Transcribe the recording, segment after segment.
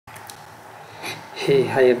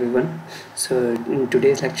Hi everyone. So in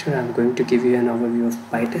today's lecture, I'm going to give you an overview of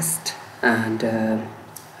PyTest, and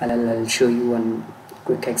I'll show you one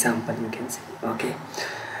quick example. You can see. Okay.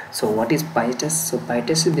 So what is PyTest? So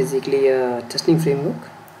PyTest is basically a testing framework,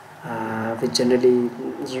 which generally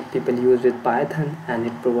people use with Python, and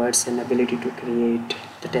it provides an ability to create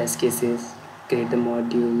the test cases, create the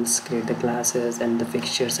modules, create the classes, and the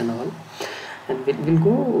fixtures and all. And we'll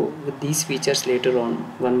go with these features later on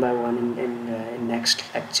one by one in next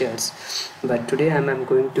lectures, but today I'm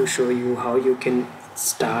going to show you how you can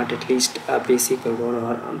start at least a basic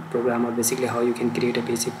program, or basically how you can create a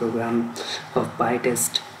basic program of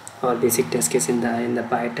PyTest or basic test case in the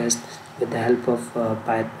PyTest with the help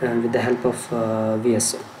of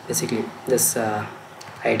VSO, basically this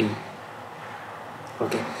IDE.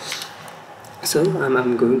 Okay, so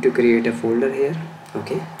I'm going to create a folder here.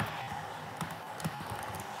 Okay,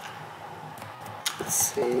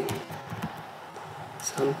 say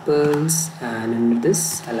samples, and under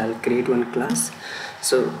this I'll create one class.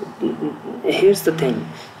 So here's the thing.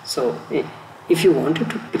 So if you wanted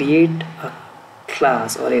to create a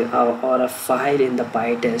class or a file in the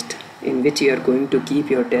PyTest in which you are going to keep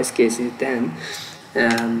your test cases, then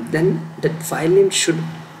that file name should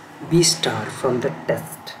be start from the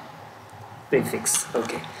test prefix.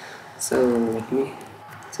 Okay, so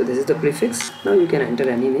this is the prefix. Now you can enter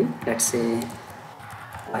any name. Let's say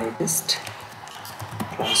PyTest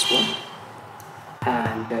class 1,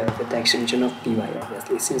 and with the extension of py,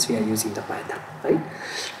 obviously, since we are using the Python. Right,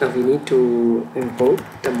 now we need to import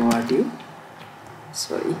the module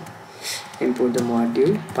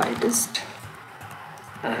PyTest,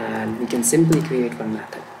 and we can simply create one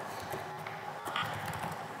method.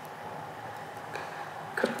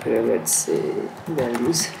 Let's say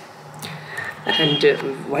values, and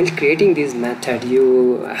while creating this method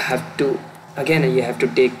you have to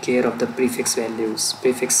take care of the prefix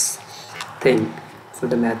thing for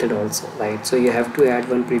the method also, right? So you have to add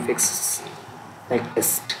one prefix like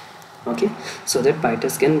test, okay, so that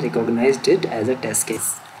PyTest can recognize it as a test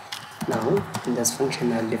case. Now in this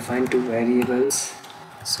function I'll define two variables.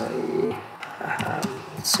 Sorry,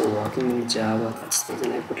 so working in Java, that's the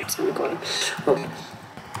reason I put it semicolon. Okay,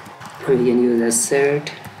 we can use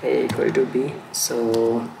assert a equal to b.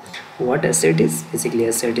 So what assert is? Basically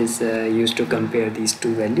assert is used to compare these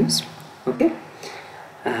two values. Okay,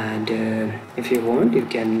 and if you want you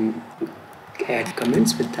can add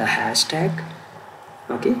comments with the hashtag.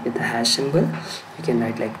 Okay, with the hash symbol you can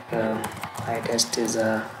write like PyTest is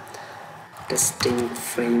a testing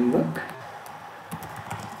framework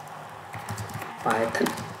Python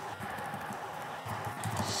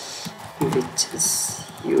which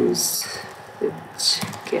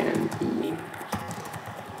can be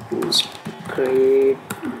used to create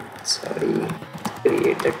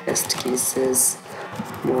the test cases,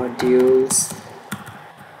 modules,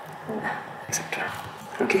 etc.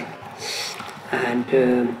 Okay, and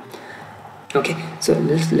okay, so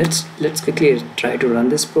let's quickly try to run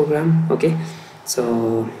this program. Okay,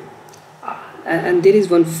 so and there is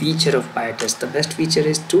one feature of PyTest. The best feature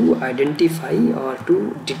is to identify or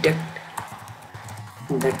to detect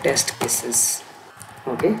the test cases.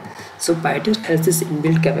 Okay, so PyTest has this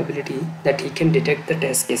inbuilt capability that he can detect the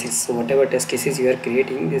test cases. So whatever test cases you are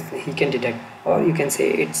creating, he can detect, or you can say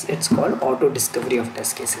it's called auto discovery of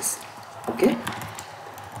test cases. Okay,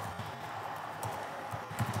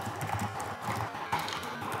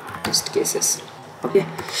 test cases. Okay,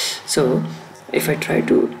 so if I try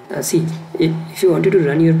to see, if you wanted to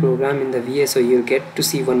run your program in the VSO, you'll get to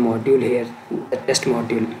see one module here, the test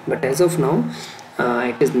module, but as of now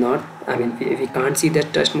it is not, I mean we can't see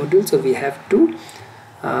that test module, so we have to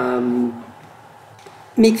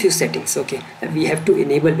make few settings. Okay, we have to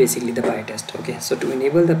enable basically the PyTest. Okay, so to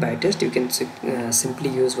enable the PyTest you can simply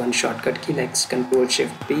use one shortcut key like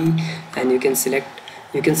Ctrl+Shift+P, and you can select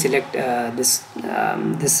this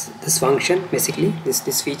function, basically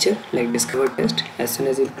this feature like discover test. As soon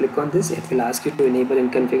as you click on this, it will ask you to enable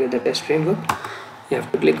and configure the test framework. You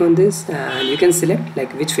have to click on this, and you can select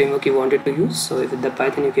like which framework you wanted to use. So with the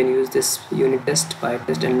Python you can use this unit test,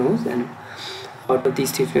 PyTest, and nose, and out of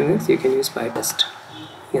these three frameworks you can use PyTest.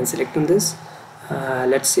 You can select on this.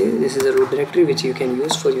 Let's say this is a root directory which you can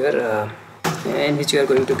use for your in which you are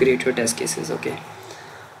going to create your test cases. Okay,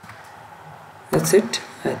 that's it.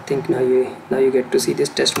 I think now you get to see this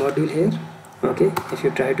test module here. Okay, if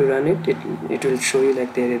you try to run it, it will show you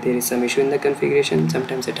like there is some issue in the configuration.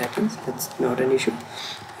 Sometimes it happens. That's not an issue.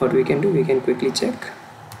 What we can do, we can quickly check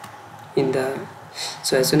in the,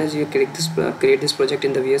 so as soon as you create this project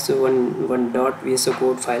in the VSO, one .vso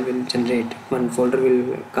code file will generate, one folder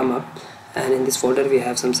will come up, and in this folder we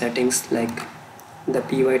have some settings like the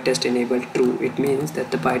PyTest enabled true, it means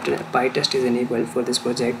that the PyTest is enabled for this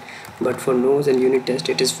project, but for nose and unit test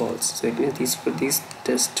it is false. So it means these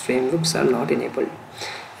test frameworks are not enabled.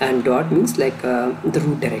 And dot means like the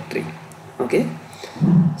root directory. Okay,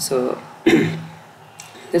 so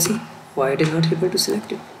let's see why it is not able to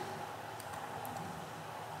select it.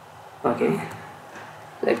 Okay,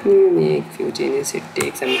 let me make few changes. It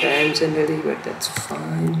takes some time generally, but that's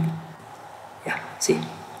fine. Yeah, see,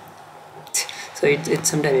 so it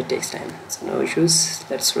sometimes it takes time, so no issues.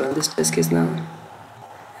 Let's run this test case now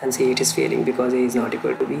and see it is failing because A is not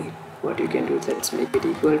equal to B. What you can do is let's make it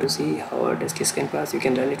equal to see how our test case can pass. You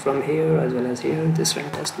can run it from here as well as here. This run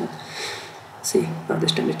test now. See, now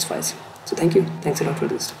this time it's fine. So thanks a lot for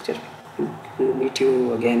this lecture. We'll meet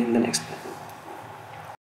you again in the next one.